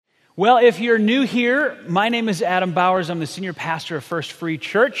Well, if you're new here, my name is Adam Bowers. I'm the senior pastor of First Free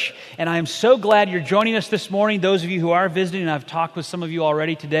Church, and I am so glad you're joining us this morning. Those of you who are visiting, and I've talked with some of you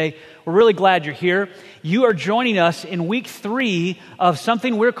already today, we're really glad you're here. You are joining us in week 3 of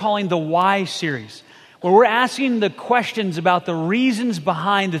something we're calling the Why series, where we're asking the questions about the reasons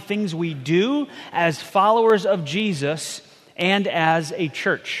behind the things we do as followers of Jesus and as a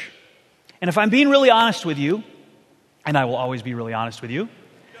church. And if I'm being really honest with you, and I will always be really honest with you,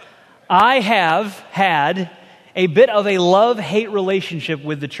 I have had a bit of a love-hate relationship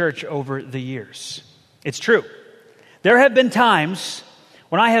with the church over the years. It's true. There have been times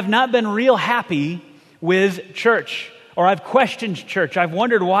when I have not been real happy with church, or I've questioned church. I've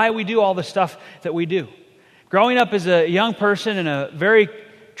wondered why we do all the stuff that we do. Growing up as a young person in a very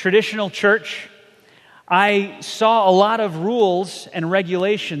traditional church, I saw a lot of rules and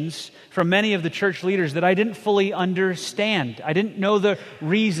regulations from many of the church leaders that I didn't fully understand. I didn't know the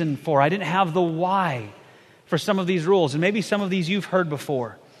reason for. I didn't have the why for some of these rules. And maybe some of these you've heard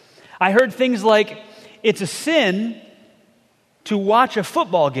before. I heard things like, it's a sin to watch a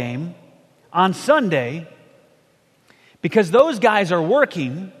football game on Sunday because those guys are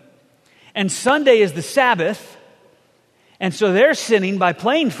working and Sunday is the Sabbath, and so they're sinning by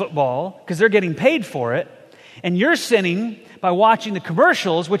playing football because they're getting paid for it, and you're sinning by watching the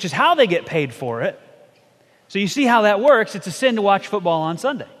commercials, which is how they get paid for it. So you see how that works. It's a sin to watch football on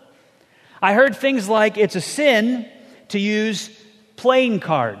Sunday. I heard things like it's a sin to use playing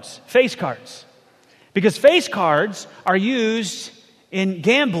cards, face cards, because face cards are used in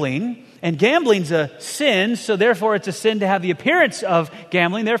gambling, and gambling's a sin, so therefore it's a sin to have the appearance of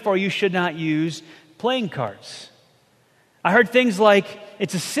gambling, therefore you should not use playing cards. I heard things like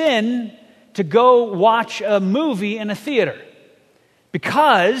it's a sin to go watch a movie in a theater,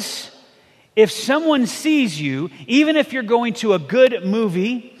 because if someone sees you, even if you're going to a good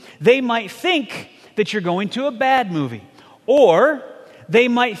movie, they might think that you're going to a bad movie. Or they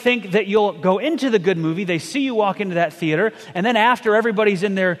might think that you'll go into the good movie, they see you walk into that theater, and then after everybody's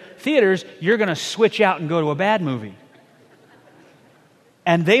in their theaters, you're going to switch out and go to a bad movie.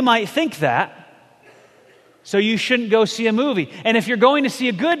 And they might think that, so you shouldn't go see a movie. And if you're going to see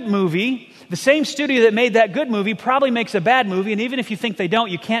a good movie, the same studio that made that good movie probably makes a bad movie, and even if you think they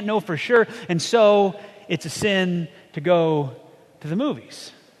don't, you can't know for sure, and so it's a sin to go to the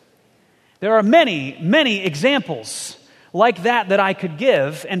movies. There are many, many examples like that I could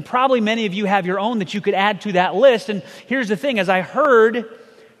give, and probably many of you have your own that you could add to that list. And here's the thing, as I heard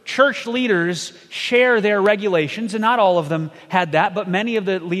church leaders share their regulations, and not all of them had that, but many of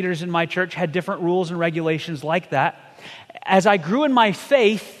the leaders in my church had different rules and regulations like that. As I grew in my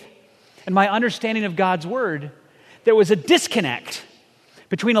faith and my understanding of God's Word, there was a disconnect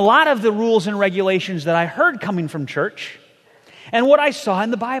between a lot of the rules and regulations that I heard coming from church and what I saw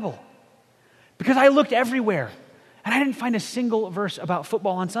in the Bible. Because I looked everywhere, and I didn't find a single verse about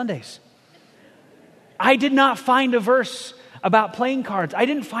football on Sundays. I did not find a verse about playing cards. I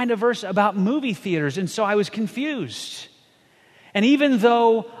didn't find a verse about movie theaters, and so I was confused. And even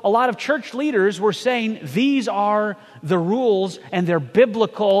though a lot of church leaders were saying these are the rules and they're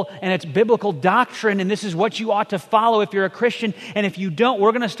biblical and it's biblical doctrine and this is what you ought to follow if you're a Christian, and if you don't,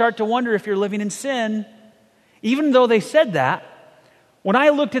 we're going to start to wonder if you're living in sin. Even though they said that, when I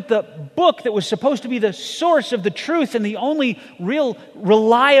looked at the book that was supposed to be the source of the truth and the only real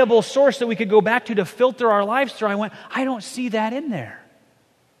reliable source that we could go back to filter our lives through, I went, I don't see that in there.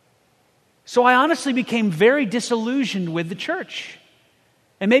 So I honestly became very disillusioned with the church.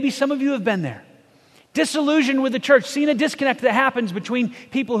 And maybe some of you have been there. Disillusioned with the church, seeing a disconnect that happens between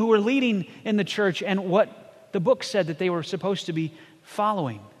people who are leading in the church and what the book said that they were supposed to be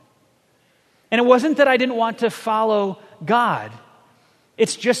following. And it wasn't that I didn't want to follow God.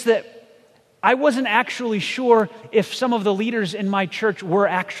 It's just that I wasn't actually sure if some of the leaders in my church were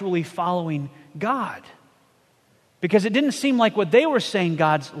actually following God. Because it didn't seem like what they were saying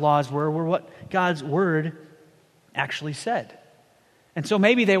God's laws were what God's Word actually said. And so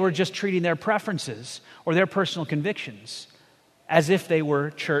maybe they were just treating their preferences or their personal convictions as if they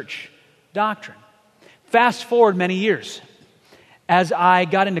were church doctrine. Fast forward many years. As I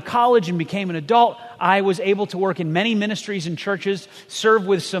got into college and became an adult, I was able to work in many ministries and churches, serve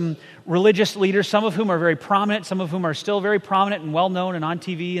with some religious leaders, some of whom are very prominent, some of whom are still very prominent and well-known and on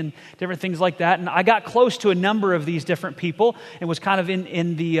TV and different things like that. And I got close to a number of these different people and was kind of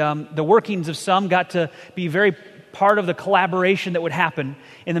in the workings of some, got to be very part of the collaboration that would happen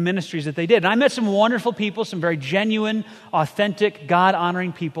in the ministries that they did. And I met some wonderful people, some very genuine, authentic,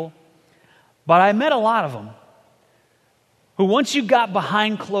 God-honoring people. But I met a lot of them who, once you got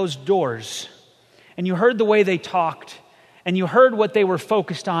behind closed doors and you heard the way they talked and you heard what they were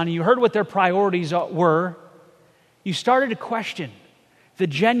focused on, and you heard what their priorities were, you started to question the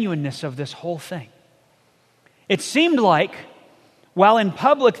genuineness of this whole thing. It seemed like, while in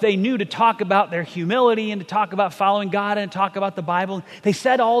public they knew to talk about their humility and to talk about following God and to talk about the Bible, they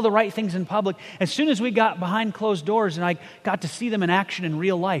said all the right things in public. As soon as we got behind closed doors and I got to see them in action in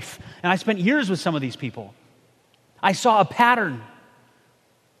real life, and I spent years with some of these people, I saw a pattern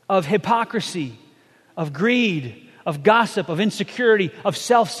of hypocrisy, of greed, of gossip, of insecurity, of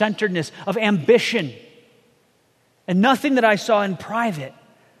self-centeredness, of ambition. And nothing that I saw in private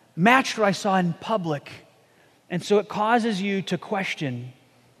matched what I saw in public. And so it causes you to question,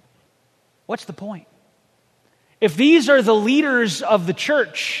 what's the point? If these are the leaders of the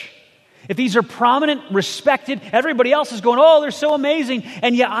church, if these are prominent, respected, everybody else is going, oh, they're so amazing,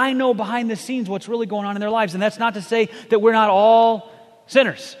 and yet I know behind the scenes what's really going on in their lives. And that's not to say that we're not all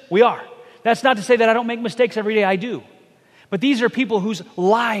sinners. We are. That's not to say that I don't make mistakes every day. I do. But these are people whose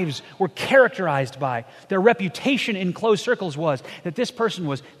lives were characterized by, their reputation in closed circles was that this person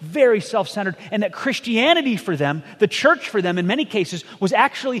was very self-centered, and that Christianity for them, the church for them in many cases, was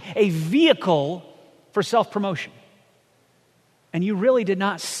actually a vehicle for self-promotion. And you really did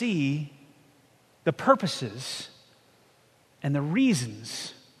not see the purposes and the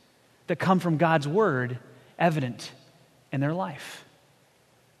reasons that come from God's word evident in their life.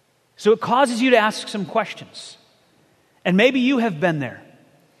 So it causes you to ask some questions. And maybe you have been there.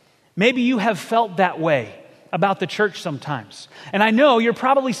 Maybe you have felt that way about the church sometimes. And I know you're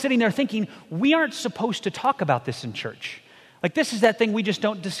probably sitting there thinking, we aren't supposed to talk about this in church. Like, this is that thing we just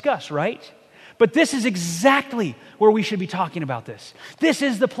don't discuss, right? But this is exactly where we should be talking about this. This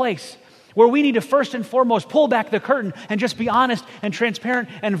is the place where we need to first and foremost pull back the curtain and just be honest and transparent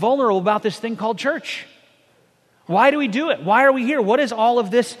and vulnerable about this thing called church. Why do we do it? Why are we here? What is all of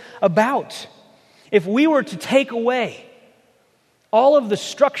this about? If we were to take away all of the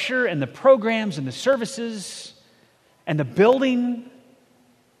structure and the programs and the services and the building,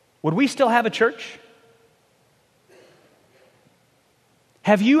 would we still have a church?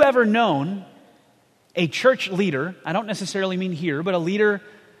 Have you ever known a church leader, I don't necessarily mean here, but a leader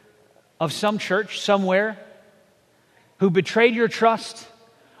of some church somewhere who betrayed your trust,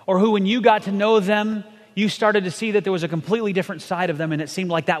 or who, when you got to know them, you started to see that there was a completely different side of them and it seemed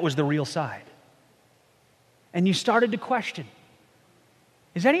like that was the real side? And you started to question,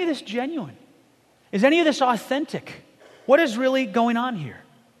 is any of this genuine? Is any of this authentic? What is really going on here?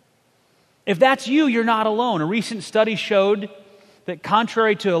 If that's you, you're not alone. A recent study showed that,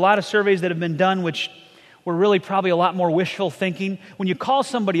 contrary to a lot of surveys that have been done, which were really probably a lot more wishful thinking, when you call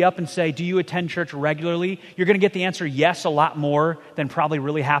somebody up and say, do you attend church regularly? You're going to get the answer yes a lot more than probably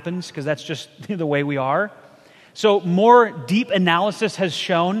really happens, because that's just the way we are. So more deep analysis has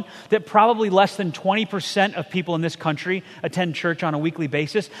shown that probably less than 20% of people in this country attend church on a weekly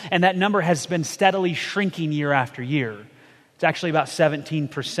basis, and that number has been steadily shrinking year after year. It's actually about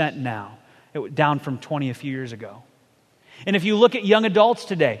 17% now, down from 20 a few years ago. And if you look at young adults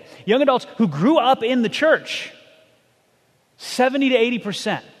today, young adults who grew up in the church, 70 to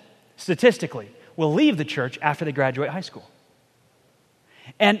 80% statistically will leave the church after they graduate high school.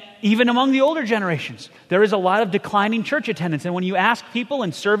 And even among the older generations, there is a lot of declining church attendance. And when you ask people,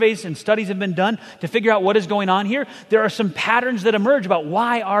 and surveys and studies have been done to figure out what is going on here, there are some patterns that emerge about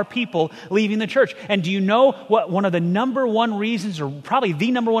why are people leaving the church. And do you know what one of the number one reasons, or probably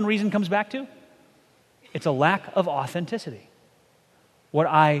the number one reason, comes back to? It's a lack of authenticity. What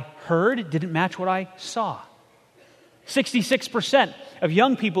I heard didn't match what I saw. 66% of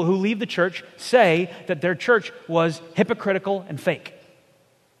young people who leave the church say that their church was hypocritical and fake.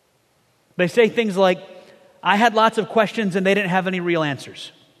 They say things like, I had lots of questions and they didn't have any real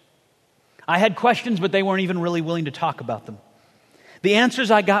answers. I had questions, but they weren't even really willing to talk about them. The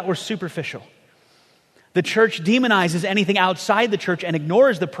answers I got were superficial. The church demonizes anything outside the church and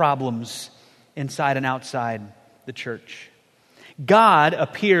ignores the problems inside and outside the church. God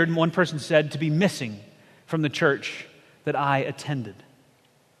appeared, one person said, to be missing from the church that I attended.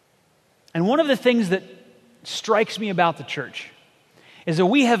 And one of the things that strikes me about the church is that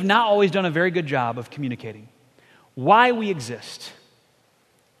we have not always done a very good job of communicating why we exist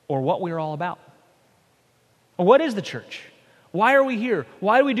or what we're all about. Or what is the church? Why are we here?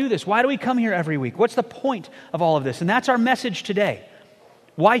 Why do we do this? Why do we come here every week? What's the point of all of this? And that's our message today.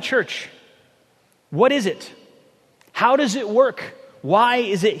 Why church? What is it? How does it work? Why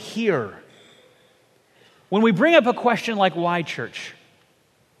is it here? When we bring up a question like why church,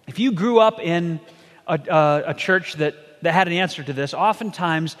 if you grew up in a church that had an answer to this,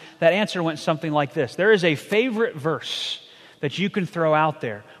 oftentimes that answer went something like this. There is a favorite verse that you can throw out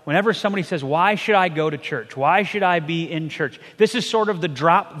there. Whenever somebody says, why should I go to church? Why should I be in church? This is sort of the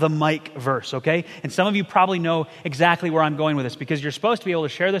drop the mic verse, okay? And some of you probably know exactly where I'm going with this, because you're supposed to be able to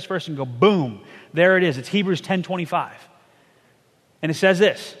share this verse and go, boom, there it is. It's Hebrews 10:25. And it says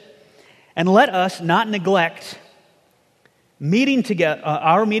this, and let us not neglect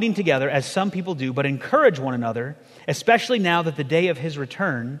our meeting together as some people do, but encourage one another, especially now that the day of his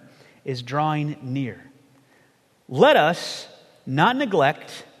return is drawing near. Let us not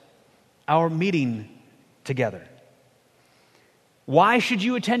neglect our meeting together. Why should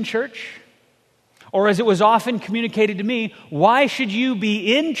you attend church? Or as it was often communicated to me, why should you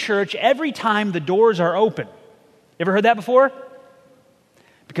be in church every time the doors are open? Ever heard that before?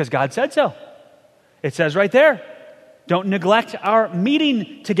 Because God said so. It says right there, don't neglect our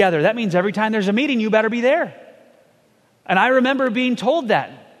meeting together. That means every time there's a meeting, you better be there. And I remember being told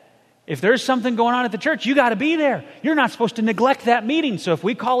that. If there's something going on at the church, you got to be there. You're not supposed to neglect that meeting. So if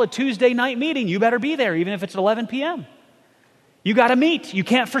we call a Tuesday night meeting, you better be there, even if it's at 11 p.m. You got to meet. You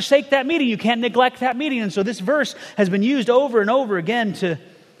can't forsake that meeting. You can't neglect that meeting. And so this verse has been used over and over again to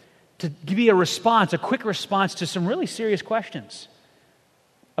give you a response, a quick response to some really serious questions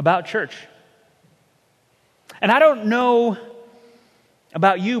about church. And I don't know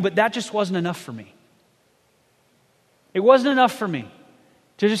about you, but that just wasn't enough for me. It wasn't enough for me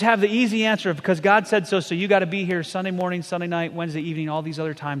to just have the easy answer of because God said so, so you got to be here Sunday morning, Sunday night, Wednesday evening, all these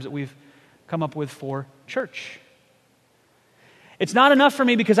other times that we've come up with for church. It's not enough for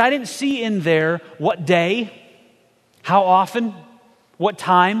me because I didn't see in there what day, how often, what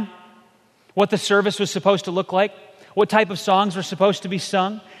time, what the service was supposed to look like, what type of songs were supposed to be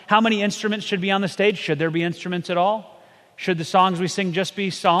sung, how many instruments should be on the stage, should there be instruments at all? Should the songs we sing just be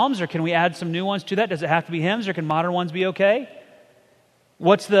psalms, or can we add some new ones to that? Does it have to be hymns, or can modern ones be okay?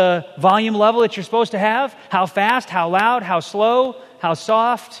 What's the volume level that you're supposed to have? How fast, how loud, how slow, how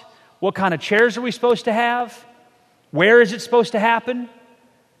soft? What kind of chairs are we supposed to have? Where is it supposed to happen?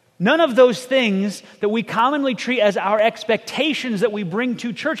 None of those things that we commonly treat as our expectations that we bring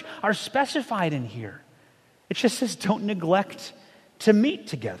to church are specified in here. It just says don't neglect to meet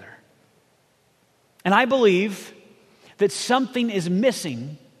together. And I believe that something is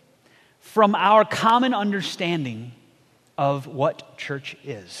missing from our common understanding of what church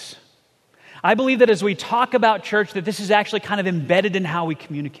is. I believe that as we talk about church, that this is actually kind of embedded in how we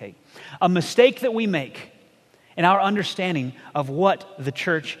communicate. A mistake that we make in our understanding of what the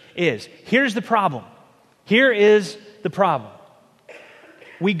church is. Here's the problem. Here is the problem.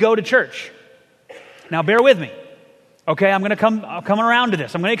 We go to church. Now bear with me. Okay, I'm going to come around to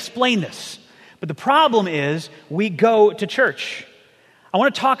this. I'm going to explain this. But the problem is we go to church. I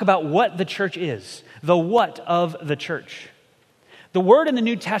want to talk about what the church is. The what of the church. The word in the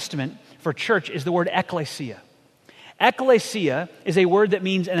New Testament for church is the word ecclesia. Ecclesia is a word that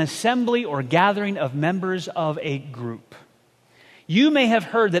means an assembly or gathering of members of a group. You may have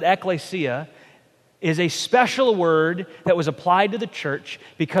heard that ecclesia is a special word that was applied to the church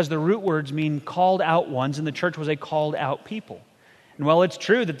because the root words mean called out ones, and the church was a called out people. And while it's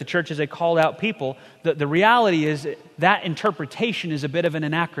true that the church is a called out people, the reality is that interpretation is a bit of an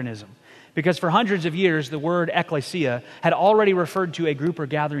anachronism. Because for hundreds of years, the word ecclesia had already referred to a group or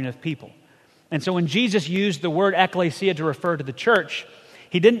gathering of people. And so when Jesus used the word ecclesia to refer to the church,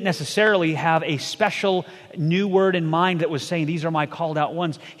 he didn't necessarily have a special new word in mind that was saying, these are my called out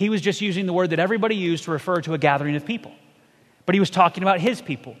ones. He was just using the word that everybody used to refer to a gathering of people. But he was talking about his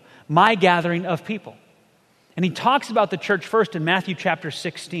people, my gathering of people. And he talks about the church first in Matthew chapter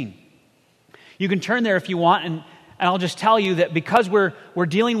 16. You can turn there if you want, and I'll just tell you that because we're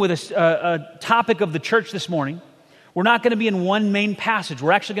dealing with a topic of the church this morning, we're not going to be in one main passage.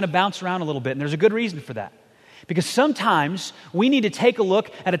 We're actually going to bounce around a little bit, and there's a good reason for that. Because sometimes we need to take a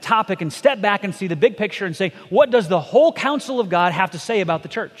look at a topic and step back and see the big picture and say, what does the whole counsel of God have to say about the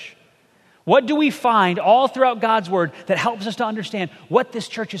church? What do we find all throughout God's word that helps us to understand what this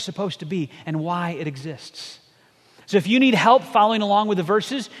church is supposed to be and why it exists? So if you need help following along with the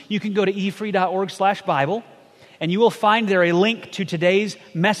verses, you can go to efree.org/Bible. And you will find there a link to today's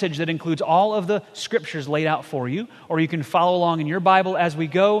message that includes all of the scriptures laid out for you. Or you can follow along in your Bible as we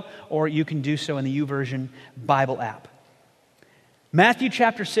go, or you can do so in the YouVersion Bible app. Matthew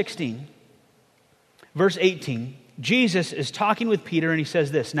chapter 16, verse 18, Jesus is talking with Peter and he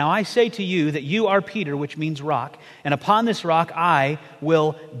says this, "Now I say to you that you are Peter," which means rock, "and upon this rock I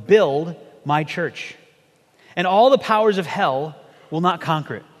will build my church. And all the powers of hell will not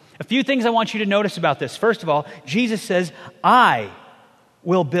conquer it." A few things I want you to notice about this. First of all, Jesus says, I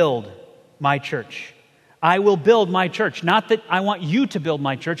will build my church. I will build my church. Not that I want you to build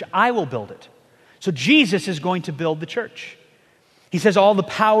my church, I will build it. So Jesus is going to build the church. He says all the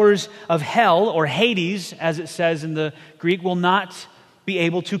powers of hell, or Hades, as it says in the Greek, will not be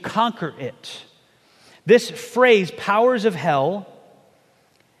able to conquer it. This phrase, powers of hell,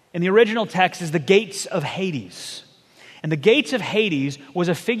 in the original text is the gates of Hades. And the gates of Hades was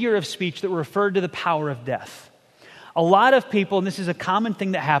a figure of speech that referred to the power of death. A lot of people, and this is a common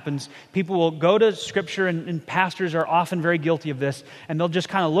thing that happens, people will go to Scripture, and pastors are often very guilty of this, and they'll just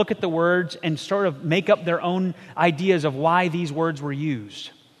kind of look at the words and sort of make up their own ideas of why these words were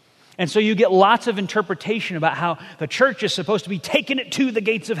used. And so you get lots of interpretation about how the church is supposed to be taking it to the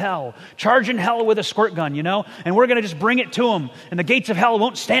gates of hell, charging hell with a squirt gun, and we're going to just bring it to them, and the gates of hell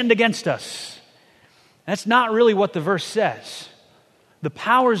won't stand against us. That's not really what the verse says. The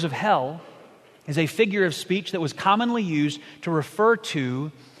powers of hell is a figure of speech that was commonly used to refer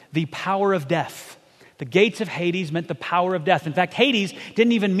to the power of death. The gates of Hades meant the power of death. In fact, Hades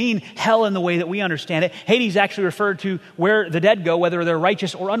didn't even mean hell in the way that we understand it. Hades actually referred to where the dead go, whether they're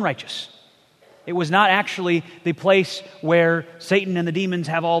righteous or unrighteous. It was not actually the place where Satan and the demons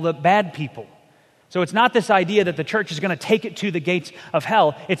have all the bad people. So it's not this idea that the church is going to take it to the gates of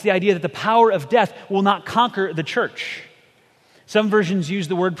hell. It's the idea that the power of death will not conquer the church. Some versions use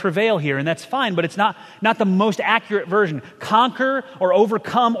the word prevail here, and that's fine, but it's not the most accurate version. Conquer or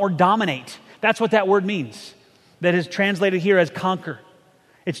overcome or dominate. That's what that word means. That is translated here as conquer.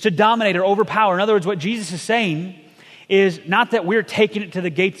 It's to dominate or overpower. In other words, what Jesus is saying is not that we're taking it to the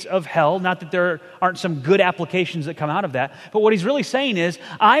gates of hell, not that there aren't some good applications that come out of that, but what he's really saying is,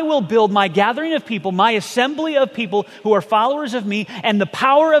 I will build my gathering of people, my assembly of people who are followers of me, and the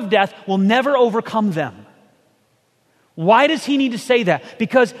power of death will never overcome them. Why does he need to say that?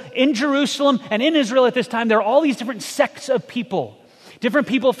 Because in Jerusalem and in Israel at this time, there are all these different sects of people. Different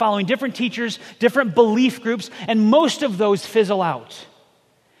people following different teachers, different belief groups, and most of those fizzle out.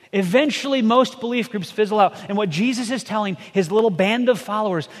 Eventually, most belief groups fizzle out. And what Jesus is telling his little band of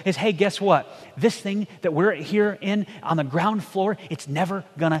followers is, hey, guess what? This thing that we're here in on the ground floor, it's never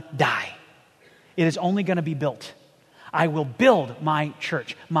going to die. It is only going to be built. I will build my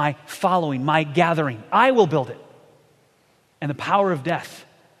church, my following, my gathering. I will build it. And the power of death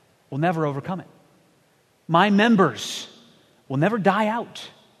will never overcome it. My members will never die out.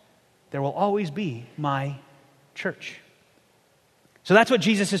 There will always be my church. So that's what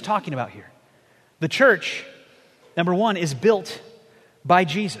Jesus is talking about here. The church, number one, is built by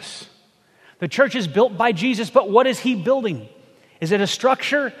Jesus. The church is built by Jesus, but what is he building? Is it a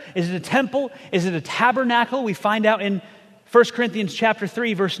structure? Is it a temple? Is it a tabernacle? We find out in 1 Corinthians chapter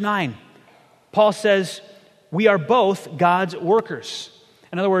 3, verse 9. Paul says, we are both God's workers.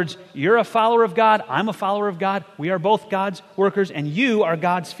 In other words, you're a follower of God, I'm a follower of God, we are both God's workers, and you are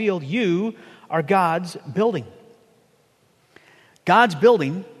God's field, you are God's building. God's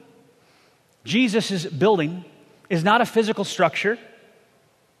building, Jesus' building, is not a physical structure,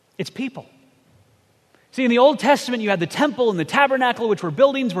 it's people. See, in the Old Testament, you had the temple and the tabernacle, which were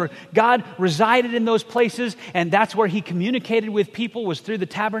buildings where God resided in those places, and that's where he communicated with people, was through the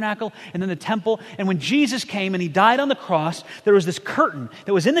tabernacle and then the temple. And when Jesus came and he died on the cross, there was this curtain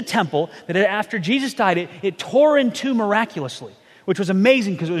that was in the temple that after Jesus died, it tore in two miraculously, which was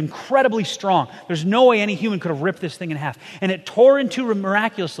amazing because it was incredibly strong. There's no way any human could have ripped this thing in half. And it tore in two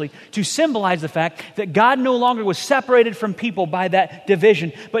miraculously to symbolize the fact that God no longer was separated from people by that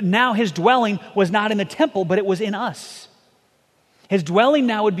division, but now his dwelling was not in the temple, but it was in us. His dwelling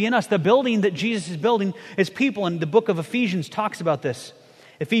now would be in us. The building that Jesus is building is people, and the book of Ephesians talks about this.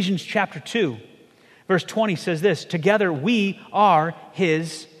 Ephesians chapter 2, verse 20 says this, together we are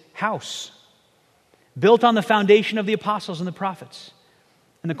his house, built on the foundation of the apostles and the prophets.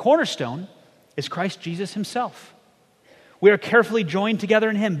 And the cornerstone is Christ Jesus himself. We are carefully joined together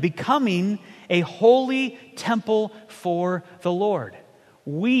in him, becoming a holy temple for the Lord.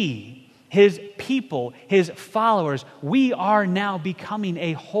 We, his people, his followers, we are now becoming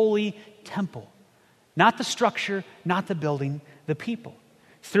a holy temple. Not the structure, not the building, the people.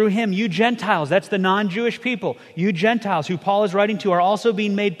 Through him, you Gentiles, that's the non-Jewish people, you Gentiles who Paul is writing to are also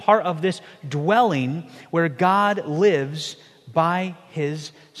being made part of this dwelling where God lives by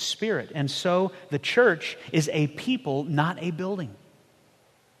his Spirit. And so the church is a people, not a building.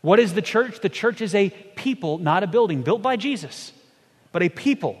 What is the church? The church is a people, not a building, built by Jesus, but a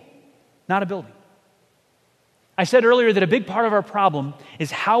people, not a building. I said earlier that a big part of our problem is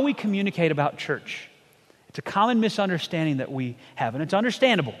how we communicate about church. It's a common misunderstanding that we have, and it's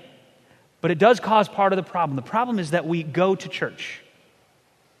understandable, but it does cause part of the problem. The problem is that we go to church.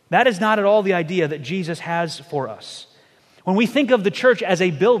 That is not at all the idea that Jesus has for us. When we think of the church as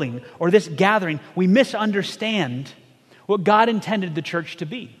a building or this gathering, we misunderstand what God intended the church to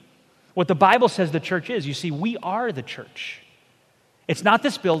be, what the Bible says the church is. You see, we are the church. It's not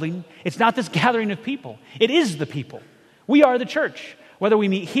this building. It's not this gathering of people. It is the people. We are the church. Whether we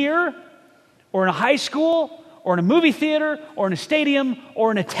meet here or in a high school or in a movie theater or in a stadium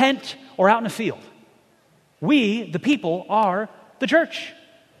or in a tent or out in a field. We, the people, are the church,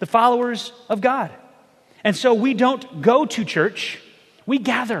 the followers of God. And so we don't go to church, we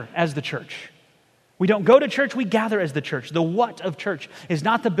gather as the church. We don't go to church, we gather as the church. The what of church is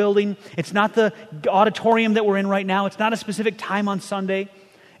not the building, it's not the auditorium that we're in right now, it's not a specific time on Sunday,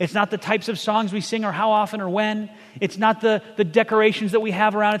 it's not the types of songs we sing or how often or when, it's not the decorations that we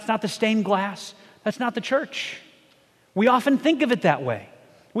have around, it's not the stained glass. That's not the church. We often think of it that way.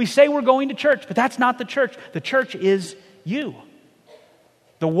 We say we're going to church, but that's not the church. The church is you.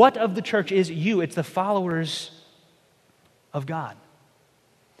 The what of the church is you. It's the followers of God.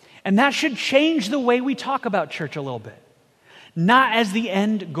 And that should change the way we talk about church a little bit. Not as the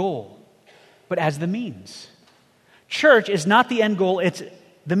end goal, but as the means. Church is not the end goal, it's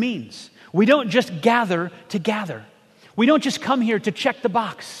the means. We don't just gather to gather. We don't just come here to check the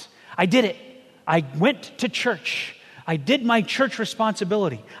box. I did it. I went to church. I did my church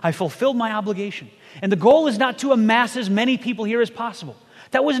responsibility. I fulfilled my obligation. And the goal is not to amass as many people here as possible.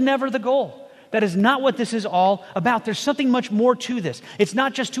 That was never the goal. That is not what this is all about. There's something much more to this. It's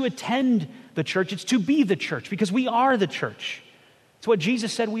not just to attend the church, it's to be the church, because we are the church. It's what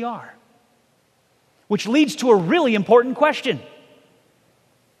Jesus said we are. Which leads to a really important question.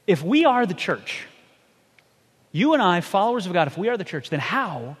 If we are the church, you and I, followers of God, if we are the church, then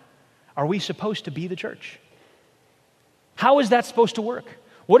how are we supposed to be the church? How is that supposed to work?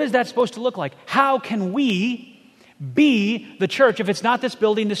 What is that supposed to look like? How can we be the church if it's not this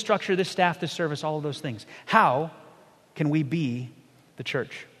building, this structure, this staff, this service, all of those things? How can we be the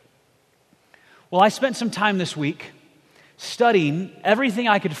church? Well, I spent some time this week studying everything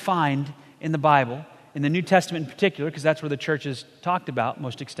I could find in the Bible, in the New Testament in particular, because that's where the church is talked about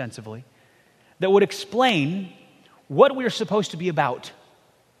most extensively, that would explain what we're supposed to be about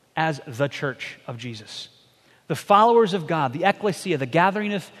as the church of Jesus. The followers of God, the ecclesia, the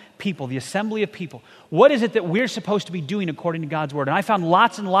gathering of people, the assembly of people. What is it that we're supposed to be doing according to God's word? And I found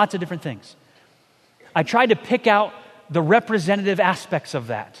lots and lots of different things. I tried to pick out the representative aspects of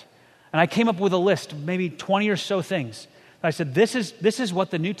that. And I came up with a list, maybe 20 or so things. I said, this is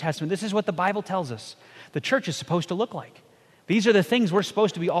what the New Testament, this is what the Bible tells us the church is supposed to look like. These are the things we're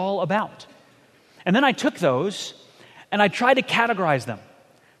supposed to be all about. And then I took those and I tried to categorize them.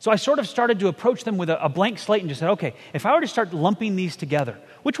 So I sort of started to approach them with a blank slate and just said, okay, if I were to start lumping these together,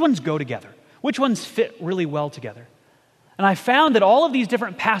 which ones go together? Which ones fit really well together? And I found that all of these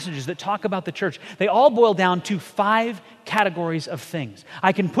different passages that talk about the church, they all boil down to 5 categories of things.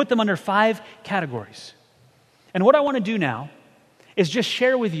 I can put them under 5 categories. And what I want to do now is just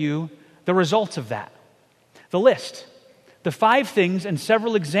share with you the results of that. The list, the 5 things and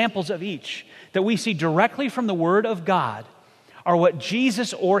several examples of each that we see directly from the Word of God are what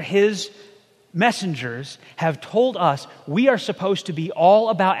Jesus or his messengers have told us we are supposed to be all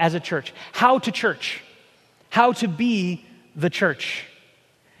about as a church. How to church. How to be the church.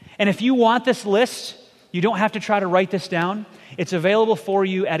 And if you want this list, you don't have to try to write this down. It's available for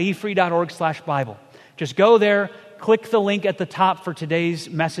you at efree.org/Bible. Just go there, click the link at the top for today's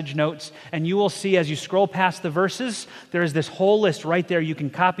message notes, and you will see as you scroll past the verses, there is this whole list right there. You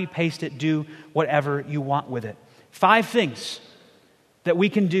can copy, paste it, do whatever you want with it. 5 things that we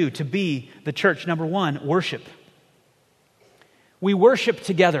can do to be the church. Number 1, worship. We worship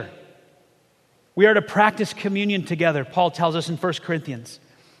together. We are to practice communion together, Paul tells us in 1 Corinthians.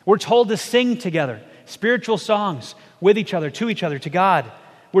 We're told to sing together, spiritual songs with each other, to God.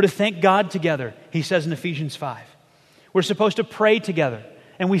 We're to thank God together, he says in Ephesians 5. We're supposed to pray together,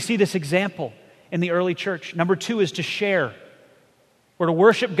 and we see this example in the early church. Number 2 is to share. We're to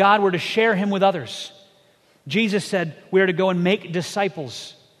worship God, we're to share him with others. Jesus said we are to go and make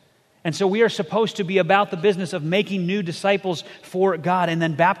disciples. And so we are supposed to be about the business of making new disciples for God and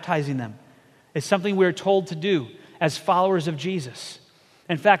then baptizing them. It's something we're told to do as followers of Jesus.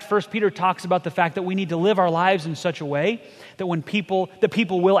 In fact, 1 Peter talks about the fact that we need to live our lives in such a way that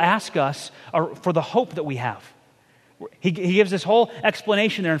people will ask us for the hope that we have. He gives this whole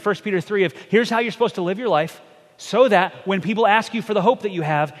explanation there in 1 Peter 3 of here's how you're supposed to live your life so that when people ask you for the hope that you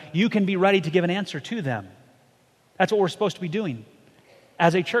have, you can be ready to give an answer to them. That's what we're supposed to be doing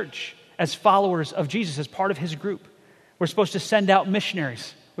as a church, as followers of Jesus, as part of his group. We're supposed to send out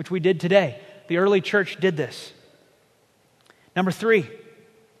missionaries, which we did today. The early church did this. Number 3,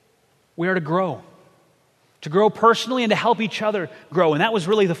 we are to grow personally and to help each other grow. And that was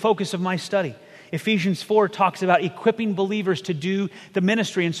really the focus of my study. Ephesians 4 talks about equipping believers to do the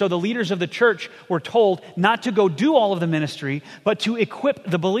ministry. And so the leaders of the church were told not to go do all of the ministry, but to equip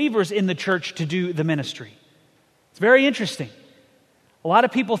the believers in the church to do the ministry. It's very interesting. A lot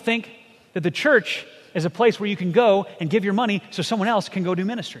of people think that the church is a place where you can go and give your money so someone else can go do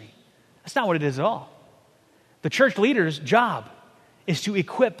ministry. That's not what it is at all. The church leader's job is to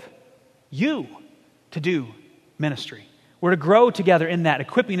equip you to do ministry. We're to grow together in that.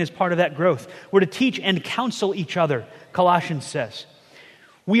 Equipping is part of that growth. We're to teach and counsel each other, Colossians says.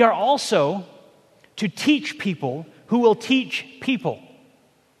 We are also to teach people who will teach people.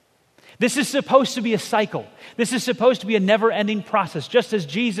 This is supposed to be a cycle. This is supposed to be a never-ending process. Just as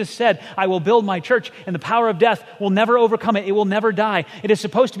Jesus said, I will build my church, and the power of death will never overcome it. It will never die. It is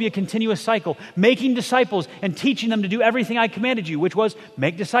supposed to be a continuous cycle, making disciples and teaching them to do everything I commanded you, which was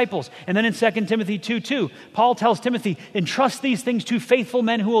make disciples. And then in 2 Timothy 2:2, Paul tells Timothy, entrust these things to faithful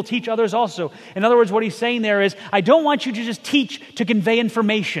men who will teach others also. In other words, what he's saying there is, I don't want you to just teach to convey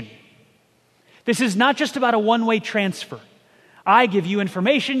information. This is not just about a one-way transfer. I give you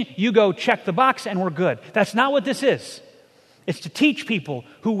information, you go check the box, and we're good. That's not what this is. It's to teach people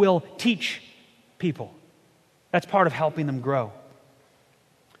who will teach people. That's part of helping them grow.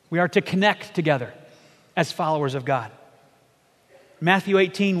 We are to connect together as followers of God. Matthew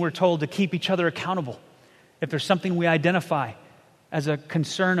 18, we're told to keep each other accountable. If there's something we identify as a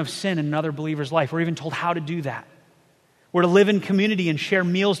concern of sin in another believer's life, we're even told how to do that. We're to live in community and share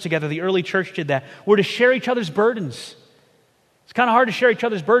meals together. The early church did that. We're to share each other's burdens. It's kind of hard to share each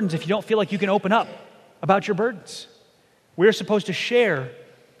other's burdens if you don't feel like you can open up about your burdens. We're supposed to share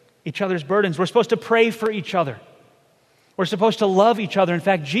each other's burdens. We're supposed to pray for each other. We're supposed to love each other. In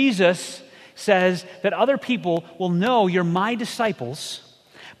fact, Jesus says that other people will know you're my disciples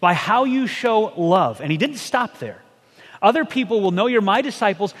by how you show love. And he didn't stop there. Other people will know you're my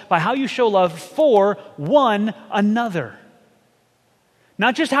disciples by how you show love for one another.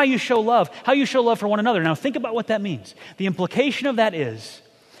 Not just how you show love for one another. Now think about what that means. The implication of that is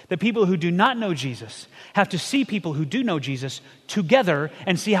that people who do not know Jesus have to see people who do know Jesus together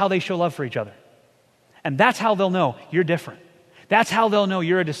and see how they show love for each other. And that's how they'll know you're different. That's how they'll know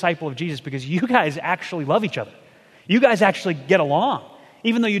you're a disciple of Jesus, because you guys actually love each other. You guys actually get along.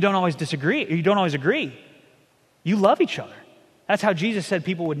 Even though you don't always disagree, you don't always agree. You love each other. That's how Jesus said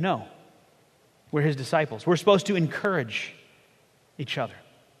people would know we're his disciples. We're supposed to encourage each other.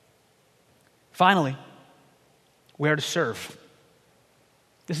 Finally, we are to serve.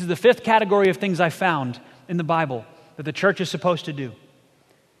 This is the fifth category of things I found in the Bible that the church is supposed to do.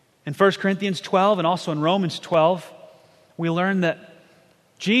 In 1 Corinthians 12 and also in Romans 12, we learn that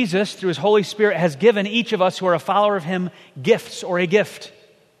Jesus, through his Holy Spirit, has given each of us who are a follower of him gifts or a gift.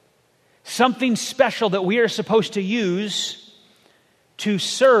 Something special that we are supposed to use to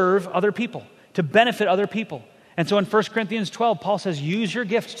serve other people, to benefit other people. And so in 1 Corinthians 12, Paul says, use your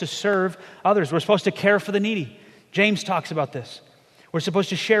gifts to serve others. We're supposed to care for the needy. James talks about this. We're supposed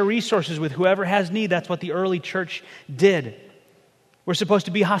to share resources with whoever has need. That's what the early church did. We're supposed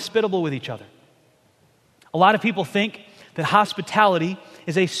to be hospitable with each other. A lot of people think that hospitality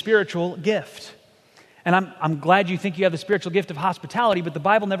is a spiritual gift. And I'm glad you think you have the spiritual gift of hospitality, but the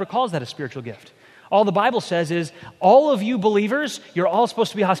Bible never calls that a spiritual gift. All the Bible says is, all of you believers, you're all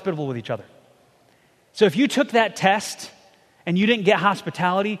supposed to be hospitable with each other. So if you took that test and you didn't get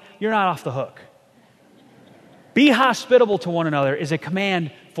hospitality, you're not off the hook. Be hospitable to one another is a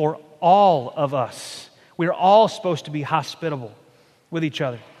command for all of us. We're all supposed to be hospitable with each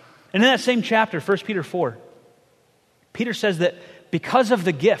other. And in that same chapter, 1 Peter 4, Peter says that because of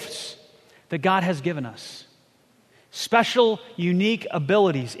the gifts that God has given us, special, unique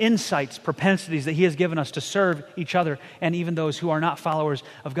abilities, insights, propensities that he has given us to serve each other and even those who are not followers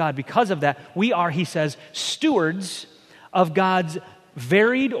of God. Because of that, we are, he says, stewards of God's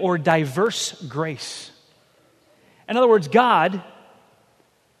varied or diverse grace. In other words, God,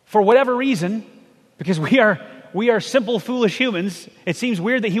 for whatever reason, because we are simple, foolish humans, it seems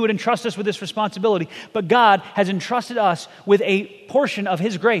weird that he would entrust us with this responsibility, but God has entrusted us with a portion of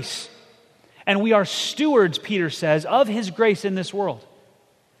his grace. And we are stewards, Peter says, of his grace in this world.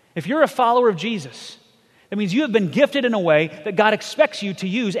 If you're a follower of Jesus, that means you have been gifted in a way that God expects you to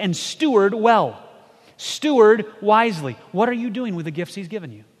use and steward well. Steward wisely. What are you doing with the gifts he's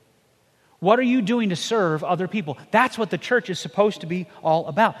given you? What are you doing to serve other people? That's what the church is supposed to be all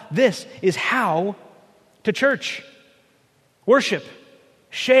about. This is how to church. Worship,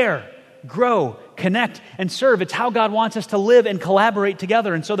 share, grow, connect, and serve. It's how God wants us to live and collaborate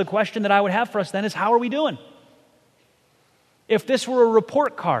together. And so the question that I would have for us then is, how are we doing? If this were a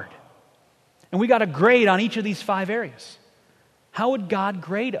report card and we got a grade on each of these 5 areas, how would God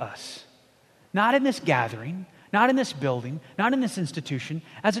grade us? not in this gathering, not in this building, not in this institution,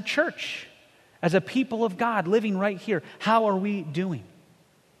 as a church, as a people of God living right here. How are we doing?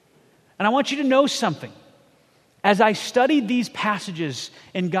 And I want you to know something. As I studied these passages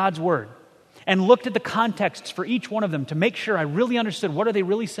in God's Word and looked at the contexts for each one of them to make sure I really understood what are they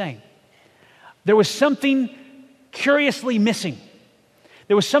really saying, there was something curiously missing.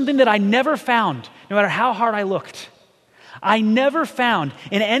 There was something that I never found, no matter how hard I looked. I never found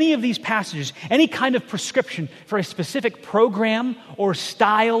in any of these passages any kind of prescription for a specific program or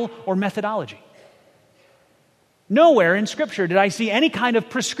style or methodology. Nowhere in Scripture did I see any kind of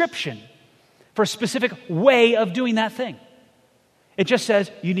prescription for a specific way of doing that thing. It just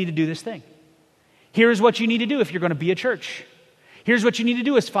says, you need to do this thing. Here's what you need to do if you're going to be a church. Here's what you need to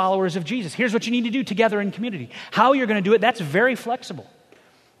do as followers of Jesus. Here's what you need to do together in community. How you're going to do it, that's very flexible.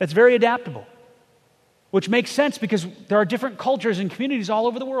 That's very adaptable. Which makes sense because there are different cultures and communities all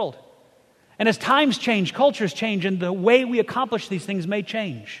over the world. And as times change, cultures change, and the way we accomplish these things may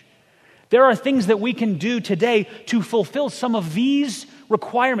change. There are things that we can do today to fulfill some of these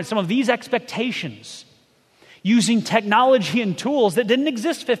requirements, some of these expectations, using technology and tools that didn't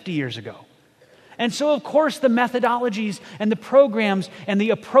exist 50 years ago. And so, of course, the methodologies and the programs and the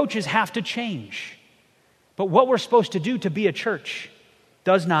approaches have to change. But what we're supposed to do to be a church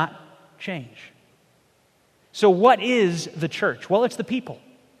does not change. So what is the church? Well, it's the people.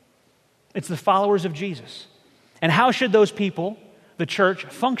 It's the followers of Jesus. And how should those people, the church,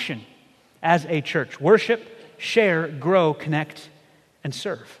 function as a church? Worship, share, grow, connect, and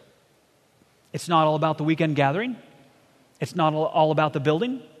serve. It's not all about the weekend gathering. It's not all about the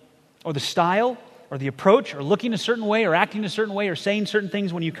building or the style or the approach or looking a certain way or acting a certain way or saying certain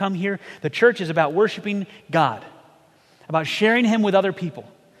things when you come here. The church is about worshiping God, about sharing Him with other people,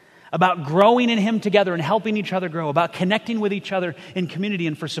 about growing in Him together and helping each other grow, about connecting with each other in community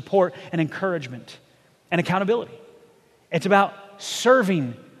and for support and encouragement and accountability. It's about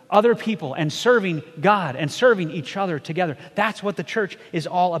serving other people and serving God and serving each other together. That's what the church is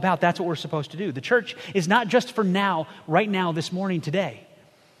all about. That's what we're supposed to do. The church is not just for now, right now, this morning, today.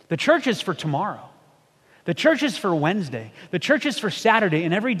 The church is for tomorrow. The church is for Wednesday. The church is for Saturday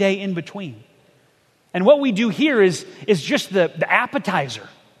and every day in between. And what we do here is just the appetizer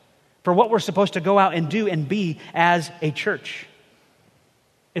for what we're supposed to go out and do and be as a church.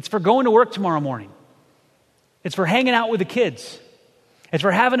 It's for going to work tomorrow morning. It's for hanging out with the kids. It's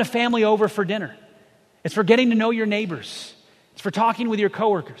for having a family over for dinner. It's for getting to know your neighbors. It's for talking with your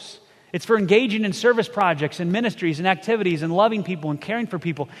coworkers. It's for engaging in service projects and ministries and activities and loving people and caring for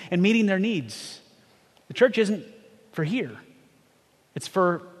people and meeting their needs. The church isn't for here. It's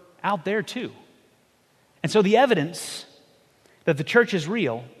for out there too. And so the evidence that the church is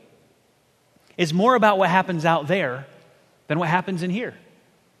real is more about what happens out there than what happens in here.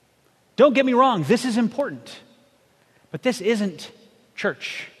 Don't get me wrong, this is important. But this isn't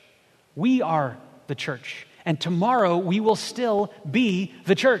church. We are the church. And tomorrow we will still be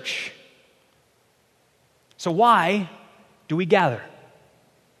the church. So why do we gather?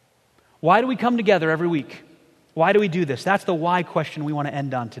 Why do we come together every week? Why do we do this? That's the why question we want to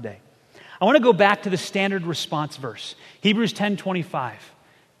end on today. I want to go back to the standard response verse, Hebrews 10:25.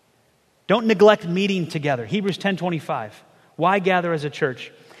 Don't neglect meeting together. Hebrews 10:25. Why gather as a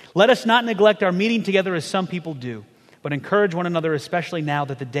church? Let us not neglect our meeting together as some people do, but encourage one another, especially now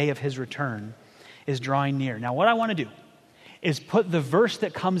that the day of His return is drawing near. Now, what I want to do is put the verse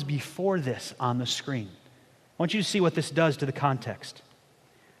that comes before this on the screen. I want you to see what this does to the context.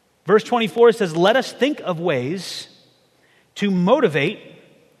 Verse 24 says, let us think of ways to motivate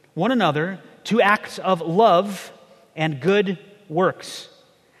one another to acts of love and good works.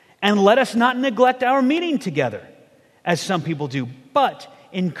 And let us not neglect our meeting together, as some people do, but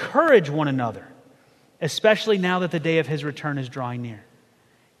encourage one another, especially now that the day of His return is drawing near.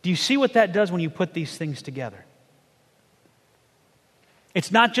 Do you see what that does when you put these things together?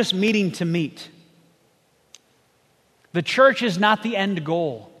 It's not just meeting to meet. The church is not the end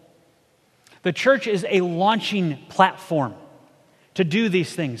goal. The church is a launching platform to do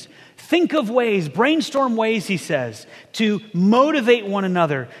these things. Think of ways, brainstorm ways, he says, to motivate one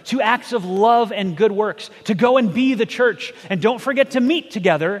another to acts of love and good works, to go and be the church. And don't forget to meet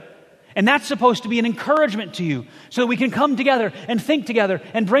together. And that's supposed to be an encouragement to you so that we can come together and think together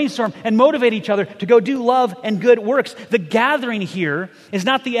and brainstorm and motivate each other to go do love and good works. The gathering here is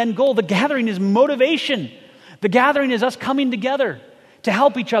not the end goal. The gathering is motivation. The gathering is us coming together to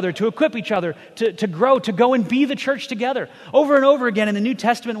help each other, to equip each other, to grow, to go and be the church together. Over and over again in the New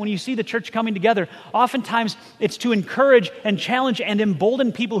Testament, when you see the church coming together, oftentimes it's to encourage and challenge and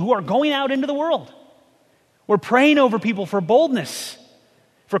embolden people who are going out into the world. We're praying over people for boldness,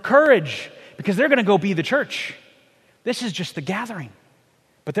 for courage, because they're going to go be the church. This is just the gathering.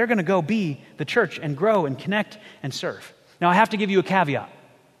 But they're going to go be the church and grow and connect and serve. Now, I have to give you a caveat,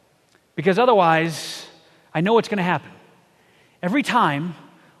 because otherwise, I know what's going to happen. Every time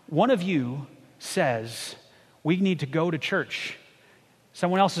one of you says, we need to go to church,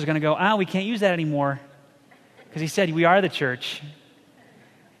 someone else is going to go, we can't use that anymore, because he said we are the church.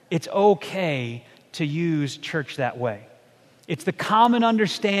 It's okay to use church that way. It's the common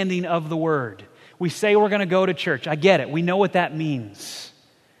understanding of the word. We say we're going to go to church. I get it. We know what that means.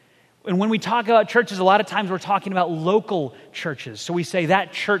 And when we talk about churches, a lot of times we're talking about local churches. So we say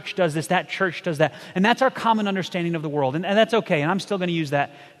that church does this, that church does that. And that's our common understanding of the world. And that's okay. And I'm still going to use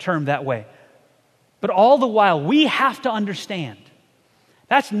that term that way. But all the while, we have to understand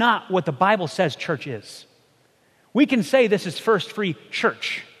that's not what the Bible says church is. We can say this is First Free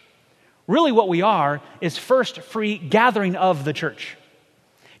Church. Really what we are is First Free gathering of the church.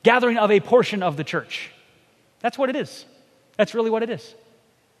 Gathering of a portion of the church. That's what it is. That's really what it is.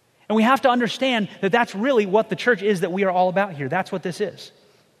 And we have to understand that that's really what the church is that we are all about here. That's what this is.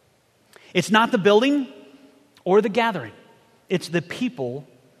 It's not the building or the gathering. It's the people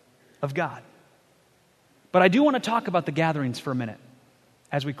of God. But I do want to talk about the gatherings for a minute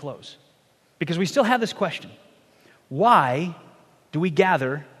as we close. Because we still have this question. Why do we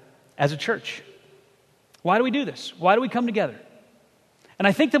gather as a church? Why do we do this? Why do we come together? And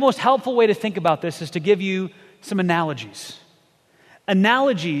I think the most helpful way to think about this is to give you some analogies.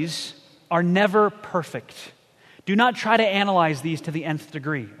 Analogies are never perfect. Do not try to analyze these to the nth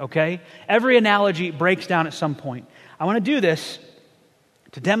degree, okay? Every analogy breaks down at some point. I want to do this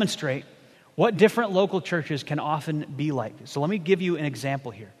to demonstrate what different local churches can often be like. So let me give you an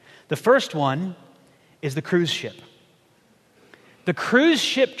example here. The first one is the cruise ship. The cruise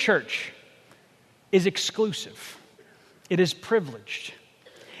ship church is exclusive. It is privileged.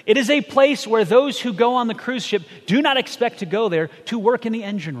 It is a place where those who go on the cruise ship do not expect to go there to work in the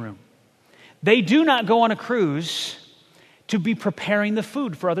engine room. They do not go on a cruise to be preparing the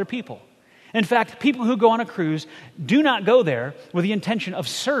food for other people. In fact, people who go on a cruise do not go there with the intention of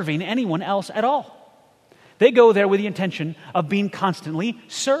serving anyone else at all. They go there with the intention of being constantly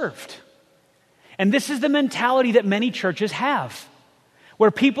served. And this is the mentality that many churches have,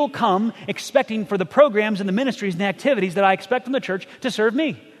 where people come expecting for the programs and the ministries and the activities that I expect from the church to serve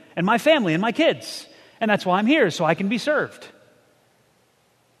me and my family and my kids. And that's why I'm here, so I can be served.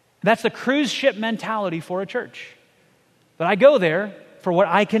 That's the cruise ship mentality for a church. That I go there for what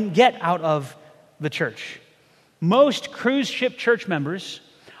I can get out of the church. Most cruise ship church members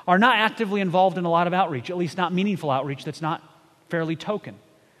are not actively involved in a lot of outreach, at least not meaningful outreach that's not fairly token.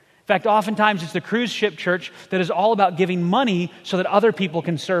 In fact, oftentimes it's the cruise ship church that is all about giving money so that other people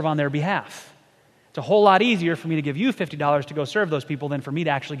can serve on their behalf. It's a whole lot easier for me to give you $50 to go serve those people than for me to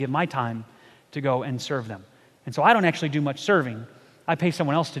actually give my time to go and serve them. And so I don't actually do much serving. I pay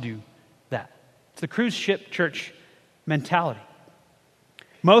someone else to do that. It's the cruise ship church mentality.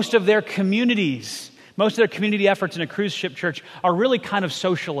 Most of their community efforts in a cruise ship church are really kind of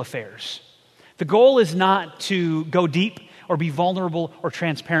social affairs. The goal is not to go deep or be vulnerable or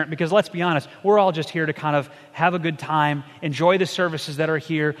transparent, because let's be honest, we're all just here to kind of have a good time, enjoy the services that are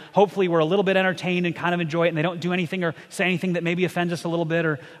here. Hopefully we're a little bit entertained and kind of enjoy it, and they don't do anything or say anything that maybe offends us a little bit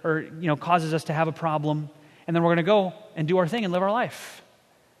or causes us to have a problem. And then we're going to go and do our thing and live our life.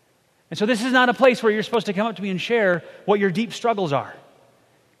 And so this is not a place where you're supposed to come up to me and share what your deep struggles are.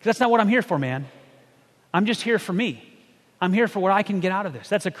 Because that's not what I'm here for, man. I'm just here for me. I'm here for what I can get out of this.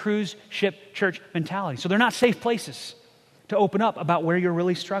 That's a cruise ship church mentality. So they're not safe places to open up about where you're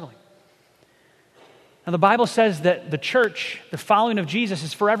really struggling. Now, the Bible says that the church, the following of Jesus,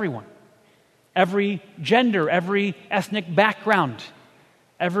 is for everyone. Every gender, every ethnic background,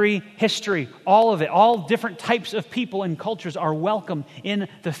 every history, all of it, all different types of people and cultures are welcome in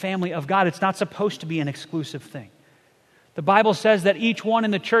the family of God. It's not supposed to be an exclusive thing. The Bible says that each one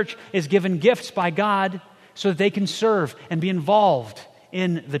in the church is given gifts by God so that they can serve and be involved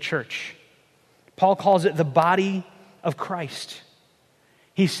in the church. Paul calls it the body of Christ.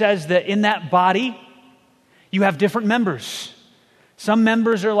 He says that in that body, you have different members. Some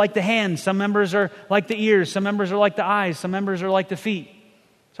members are like the hands, some members are like the ears, some members are like the eyes, some members are like the feet.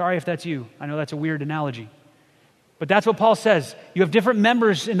 Sorry if that's you. I know that's a weird analogy. But that's what Paul says. You have different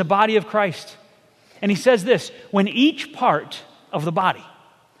members in the body of Christ. And he says this, when each part of the body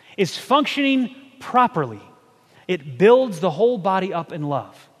is functioning properly, it builds the whole body up in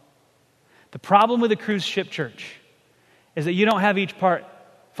love. The problem with the cruise ship church is that you don't have each part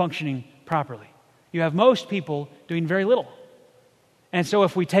functioning properly. You have most people doing very little. And so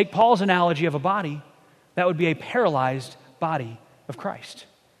if we take Paul's analogy of a body, that would be a paralyzed body of Christ.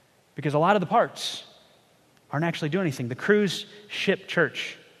 because a lot of the parts aren't actually doing anything. The cruise ship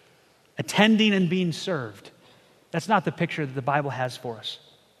church, attending and being served, that's not the picture that the Bible has for us.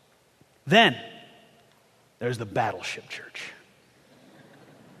 Then, there's the battleship church.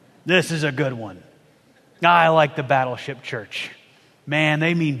 This is a good one. I like the battleship church. Man,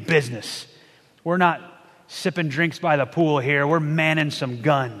 they mean business. We're not sipping drinks by the pool here. We're manning some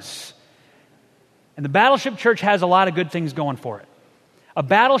guns. And the battleship church has a lot of good things going for it. A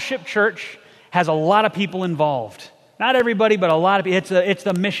battleship church has a lot of people involved. Not everybody, but a lot of people. It's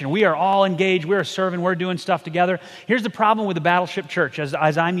the mission. We are all engaged. We're serving. We're doing stuff together. Here's the problem with the battleship church, as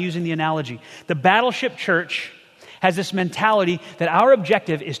I'm using the analogy. The battleship church has this mentality that our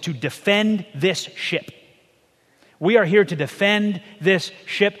objective is to defend this ship. We are here to defend this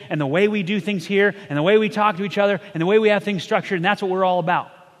ship and the way we do things here and the way we talk to each other and the way we have things structured, and that's what we're all about.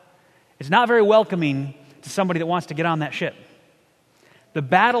 It's not very welcoming to somebody that wants to get on that ship. The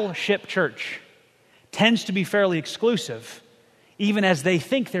battleship church tends to be fairly exclusive, even as they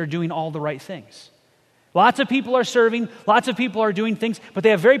think they're doing all the right things. Lots of people are serving, lots of people are doing things, but they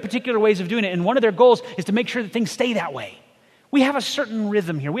have very particular ways of doing it, and one of their goals is to make sure that things stay that way. We have a certain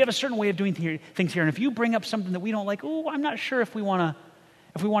rhythm here. We have a certain way of doing things here, and if you bring up something that we don't like, I'm not sure if we want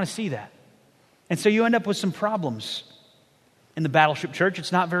to see that. And so you end up with some problems in the battleship church.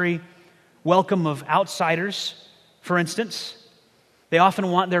 It's not very welcome of outsiders, for instance. They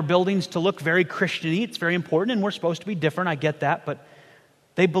often want their buildings to look very Christian-y. It's very important, and we're supposed to be different. I get that, but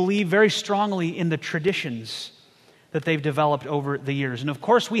they believe very strongly in the traditions that they've developed over the years. And of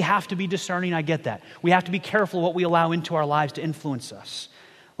course, we have to be discerning. I get that. We have to be careful what we allow into our lives to influence us.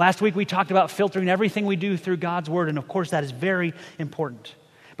 Last week, we talked about filtering everything we do through God's Word, and of course, that is very important.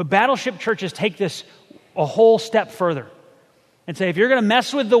 But battleship churches take this a whole step further and say, if you're going to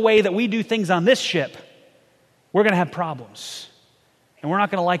mess with the way that we do things on this ship, we're going to have problems. And we're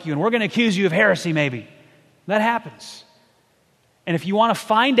not going to like you, and we're going to accuse you of heresy maybe. That happens. And if you want to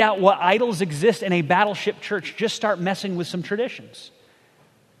find out what idols exist in a battleship church, just start messing with some traditions.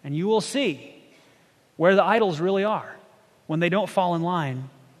 And you will see where the idols really are when they don't fall in line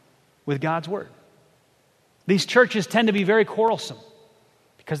with God's Word. These churches tend to be very quarrelsome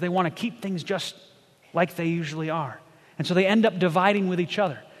because they want to keep things just like they usually are. And so they end up dividing with each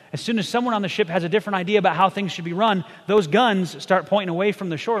other. As soon as someone on the ship has a different idea about how things should be run, those guns start pointing away from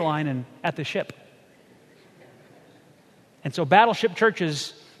the shoreline and at the ship. And so battleship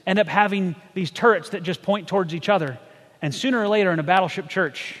churches end up having these turrets that just point towards each other. And sooner or later in a battleship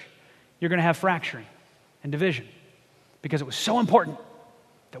church, you're going to have fracturing and division because it was so important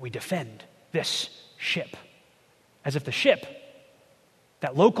that we defend this ship. As if the ship,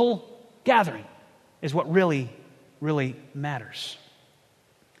 that local gathering, is what really, really matters.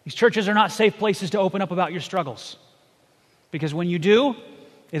 These churches are not safe places to open up about your struggles. Because when you do,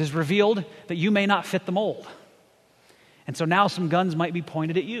 it is revealed that you may not fit the mold. And so now some guns might be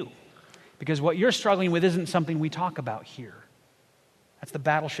pointed at you. Because what you're struggling with isn't something we talk about here. That's the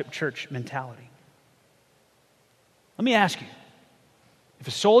battleship church mentality. Let me ask you, if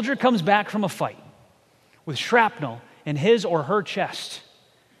a soldier comes back from a fight with shrapnel in his or her chest,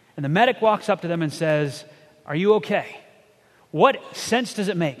 and the medic walks up to them and says, "Are you okay?" What sense does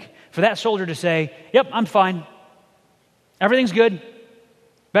it make for that soldier to say, "Yep, I'm fine. Everything's good.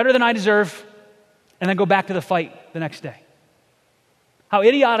 Better than I deserve," and then go back to the fight the next day? How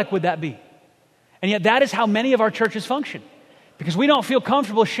idiotic would that be? And yet that is how many of our churches function, because we don't feel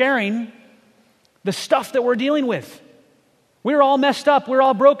comfortable sharing the stuff that we're dealing with. We're all messed up. We're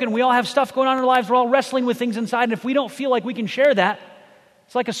all broken. We all have stuff going on in our lives. We're all wrestling with things inside. And if we don't feel like we can share that,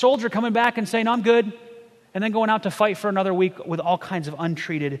 it's like a soldier coming back and saying, "I'm good," and then going out to fight for another week with all kinds of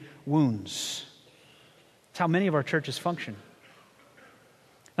untreated wounds. That's how many of our churches function.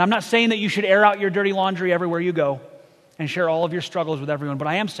 Now, I'm not saying that you should air out your dirty laundry everywhere you go and share all of your struggles with everyone, but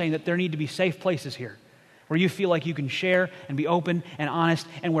I am saying that there need to be safe places here where you feel like you can share and be open and honest,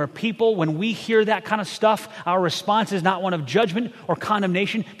 and where people, when we hear that kind of stuff, our response is not one of judgment or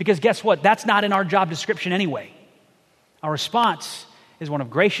condemnation, because guess what? That's not in our job description anyway. Our response is one of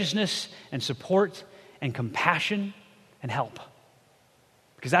graciousness and support and compassion and help,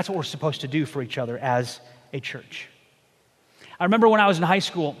 because that's what we're supposed to do for each other as a church. I remember when I was in high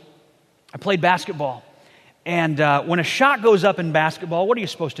school, I played basketball, and when a shot goes up in basketball, what are you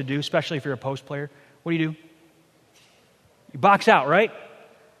supposed to do, especially if you're a post player? What do? You box out, right?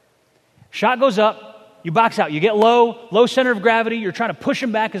 Shot goes up, you box out. You get low center of gravity. You're trying to push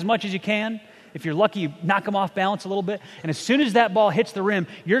him back as much as you can. If you're lucky, you knock him off balance a little bit. And as soon as that ball hits the rim,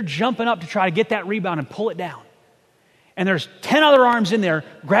 you're jumping up to try to get that rebound and pull it down. And there's 10 other arms in there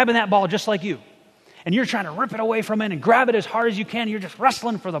grabbing that ball just like you. And you're trying to rip it away from it and grab it as hard as you can. You're just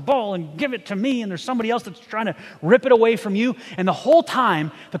wrestling for the ball and give it to me. And there's somebody else that's trying to rip it away from you. And the whole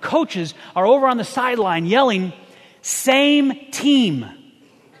time, the coaches are over on the sideline yelling, "Same team.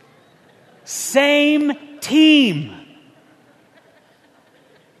 Same team."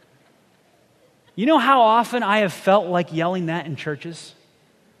 You know how often I have felt like yelling that in churches?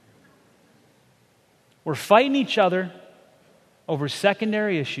 We're fighting each other over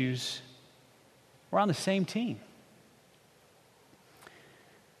secondary issues. We're on the same team.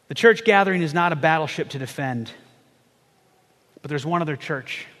 The church gathering is not a battleship to defend, but there's one other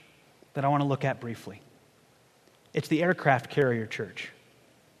church that I want to look at briefly. It's the aircraft carrier church.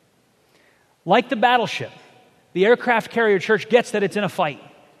 Like the battleship, the aircraft carrier church gets that it's in a fight.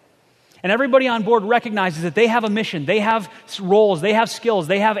 And everybody on board recognizes that they have a mission, they have roles, they have skills,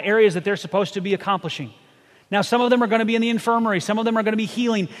 they have areas that they're supposed to be accomplishing. Now, some of them are going to be in the infirmary. Some of them are going to be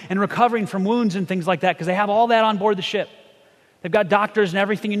healing and recovering from wounds and things like that because they have all that on board the ship. They've got doctors and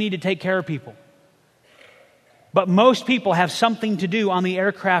everything you need to take care of people. But most people have something to do on the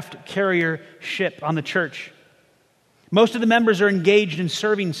aircraft carrier ship, on the church. Most of the members are engaged in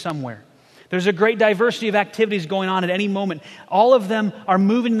serving somewhere. There's a great diversity of activities going on at any moment. All of them are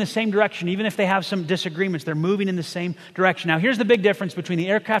moving in the same direction. Even if they have some disagreements, they're moving in the same direction. Now, here's the big difference between the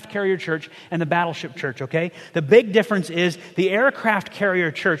aircraft carrier church and the battleship church, okay? The big difference is the aircraft carrier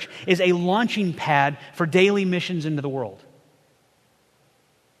church is a launching pad for daily missions into the world.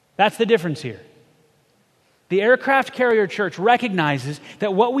 That's the difference here. The aircraft carrier church recognizes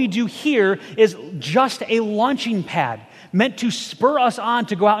that what we do here is just a launching pad meant to spur us on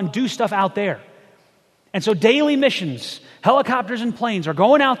to go out and do stuff out there. And so daily missions, helicopters and planes are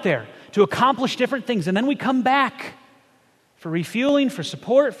going out there to accomplish different things. And then we come back for refueling, for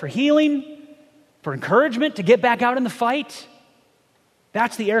support, for healing, for encouragement to get back out in the fight.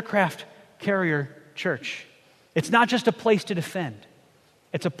 That's the aircraft carrier church. It's not just a place to defend.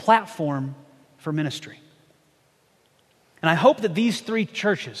 It's a platform for ministry. And I hope that these three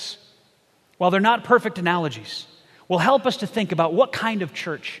churches, while they're not perfect analogies, will help us to think about what kind of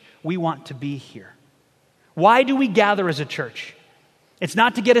church we want to be here. Why do we gather as a church? It's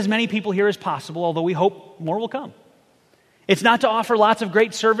not to get as many people here as possible, although we hope more will come. It's not to offer lots of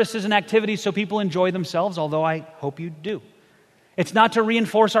great services and activities so people enjoy themselves, although I hope you do. It's not to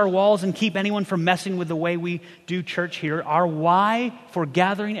reinforce our walls and keep anyone from messing with the way we do church here. Our why for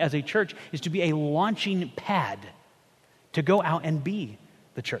gathering as a church is to be a launching pad to go out and be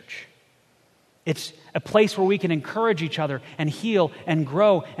the church. It's a place where we can encourage each other and heal and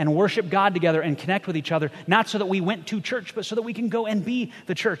grow and worship God together and connect with each other, not so that we went to church, but so that we can go and be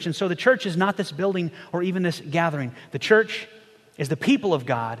the church. And so the church is not this building or even this gathering. The church is the people of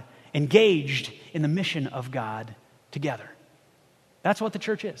God engaged in the mission of God together. That's what the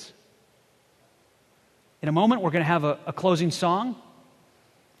church is. In a moment, we're going to have a closing song.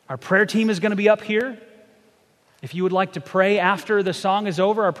 Our prayer team is going to be up here. If you would like to pray after the song is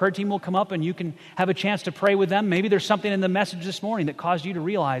over, our prayer team will come up and you can have a chance to pray with them. Maybe there's something in the message this morning that caused you to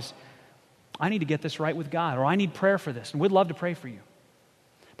realize, I need to get this right with God, or I need prayer for this, and we'd love to pray for you.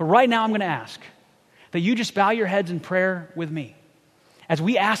 But right now I'm going to ask that you just bow your heads in prayer with me as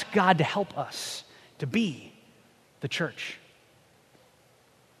we ask God to help us to be the church.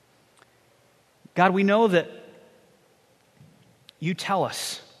 God, we know that you tell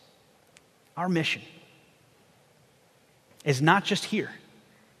us our mission is not just here.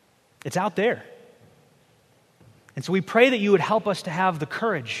 It's out there. And so we pray that you would help us to have the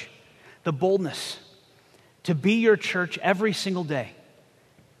courage, the boldness to be your church every single day.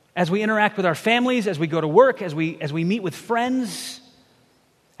 As we interact with our families, as we go to work, as we meet with friends,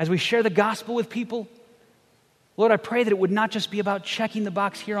 as we share the gospel with people. Lord, I pray that it would not just be about checking the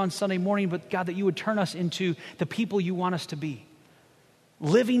box here on Sunday morning, but God, that you would turn us into the people you want us to be.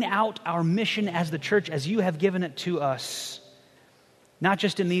 Living out our mission as the church as you have given it to us, not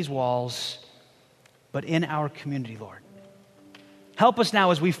just in these walls, but in our community, Lord. Help us now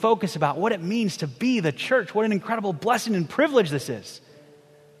as we focus about what it means to be the church. What an incredible blessing and privilege this is.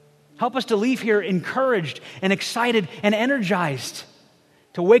 Help us to leave here encouraged and excited and energized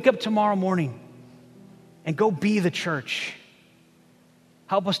to wake up tomorrow morning and go be the church.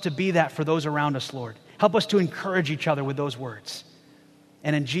 Help us to be that for those around us, Lord. Help us to encourage each other with those words.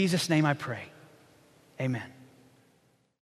 And in Jesus' name I pray, amen.